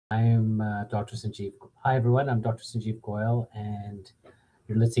Dr. Sanjeev. Hi, everyone. I'm Dr. Sanjeev Goel, and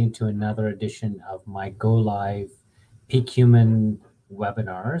you're listening to another edition of my Go Live Peak Human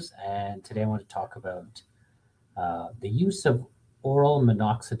webinars. And today I want to talk about the use of oral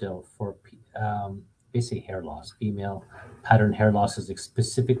minoxidil for basically hair loss. Female pattern hair loss is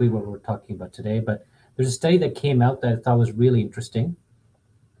specifically what we're talking about today. But there's a study that came out that I thought was really interesting.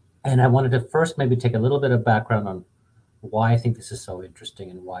 And I wanted to first maybe take a little bit of background on why I think this is so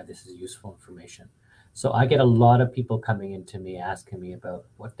interesting and why this is useful information. So I get a lot of people coming into me asking me about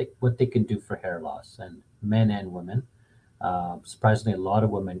what they can do for hair loss, and men and women. Surprisingly, a lot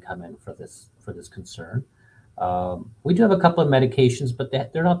of women come in for this concern. We do have a couple of medications, but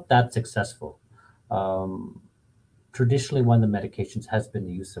they're not that successful. Traditionally, one of the medications has been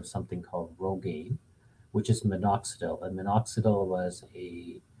the use of something called Rogaine, which is minoxidil. And minoxidil was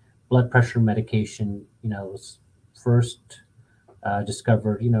a blood pressure medication. It was first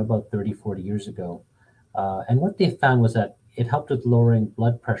discovered, about 30, 40 years ago. And what they found was that it helped with lowering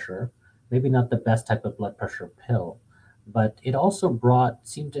blood pressure, maybe not the best type of blood pressure pill, but it also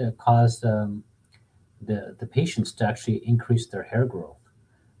seemed to cause the patients to actually increase their hair growth.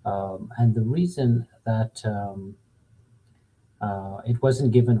 And the reason that it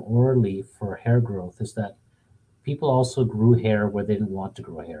wasn't given orally for hair growth is that people also grew hair where they didn't want to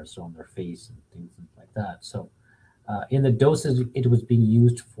grow hair, so on their face and things like that. So in the doses it was being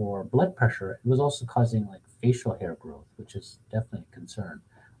used for blood pressure, it was also causing like facial hair growth, which is definitely a concern,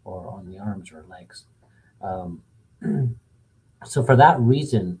 or on the arms or legs. So for that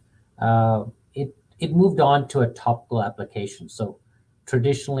reason, it moved on to a topical application. So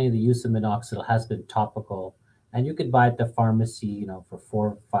traditionally, the use of minoxidil has been topical, and you could buy it at the pharmacy, for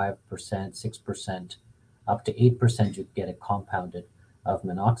 4, 5%, 6%, up to 8%. You could get it compounded of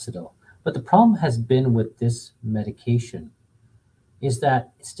minoxidil. But the problem has been with this medication is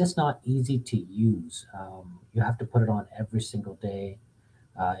that it's just not easy to use. You have to put it on every single day.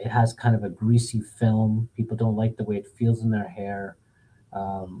 It has kind of a greasy film. People don't like the way it feels in their hair.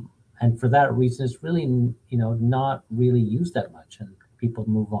 And for that reason, it's really, not really used that much. And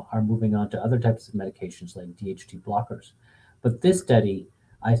people are moving on to other types of medications like DHT blockers. But this study,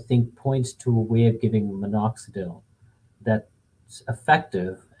 I think, points to a way of giving minoxidil that's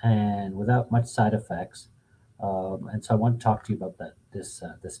effective and without much side effects. And so I want to talk to you about this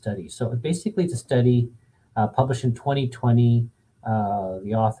study. So basically, it's a study published in 2020.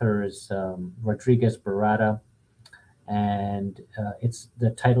 The author is Rodriguez Barata, and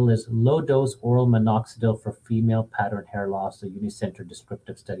the title is Low Dose Oral Minoxidil for Female Pattern Hair Loss, a Unicenter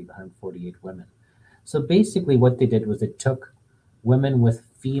Descriptive Study of 148 women. So basically what they did was they took women with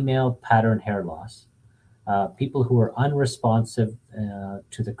female pattern hair loss, people who were unresponsive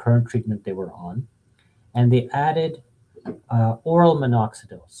to the current treatment they were on, and they added oral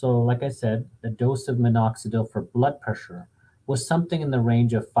minoxidil. So like I said, the dose of minoxidil for blood pressure was something in the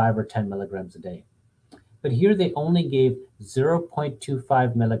range of 5 or 10 milligrams a day. But here they only gave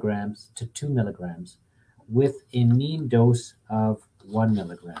 0.25 milligrams to 2 milligrams with a mean dose of 1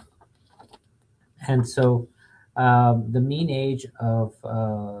 milligram. And so the mean age of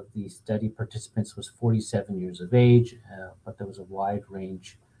the study participants was 47 years of age, but there was a wide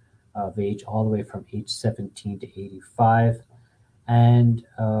range of age, all the way from age 17 to 85. And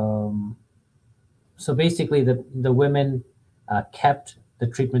so basically the women kept the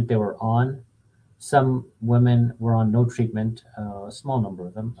treatment they were on. Some women were on no treatment, a small number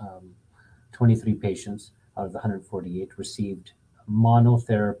of them, 23 patients out of the 148 received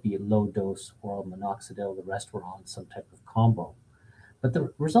monotherapy, low-dose oral minoxidil. The rest were on some type of combo. But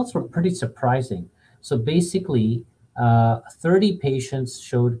the results were pretty surprising. So basically, 30 patients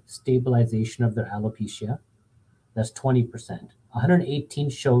showed stabilization of their alopecia. That's 20%. 118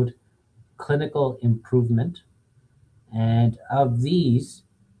 showed clinical improvement. And of these,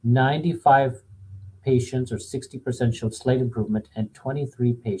 95 patients, or 60%, showed slight improvement, and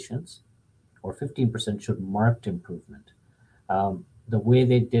 23 patients, or 15%, showed marked improvement. The way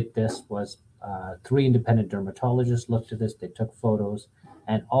they did this was 3 independent dermatologists looked at this, they took photos,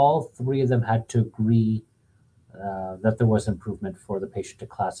 and all 3 of them had to agree that there was improvement for the patient to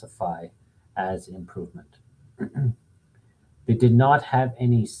classify as improvement. They did not have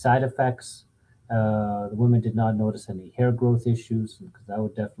any side effects. The women did not notice any hair growth issues, because that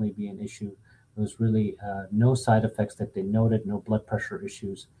would definitely be an issue. There was really no side effects that they noted, no blood pressure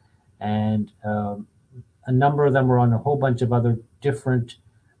issues. And a number of them were on a whole bunch of other different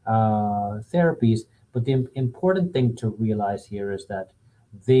therapies. But the important thing to realize here is that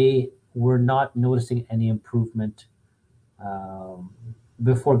they were not noticing any improvement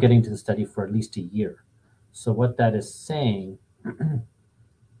before getting to the study for at least a year. So what that is saying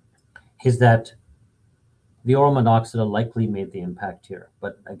is that the oral minoxidil likely made the impact here.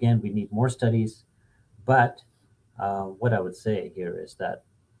 But again, we need more studies. But what I would say here is that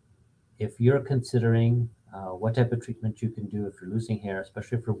if you're considering what type of treatment you can do if you're losing hair,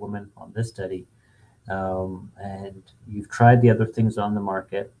 especially for women on this study, and you've tried the other things on the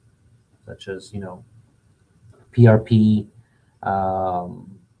market, such as, PRP,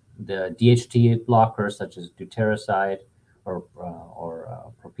 the DHT blockers such as deutericide or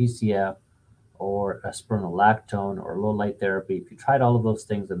Propecia, or spironolactone or low light therapy. If you tried all of those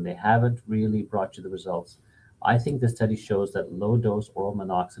things and they haven't really brought you the results, I think the study shows that low dose oral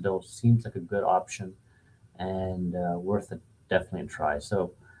minoxidil seems like a good option and worth it, definitely a try.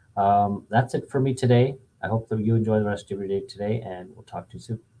 So that's it for me today. I hope that you enjoy the rest of your day today, and we'll talk to you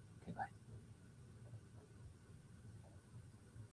soon.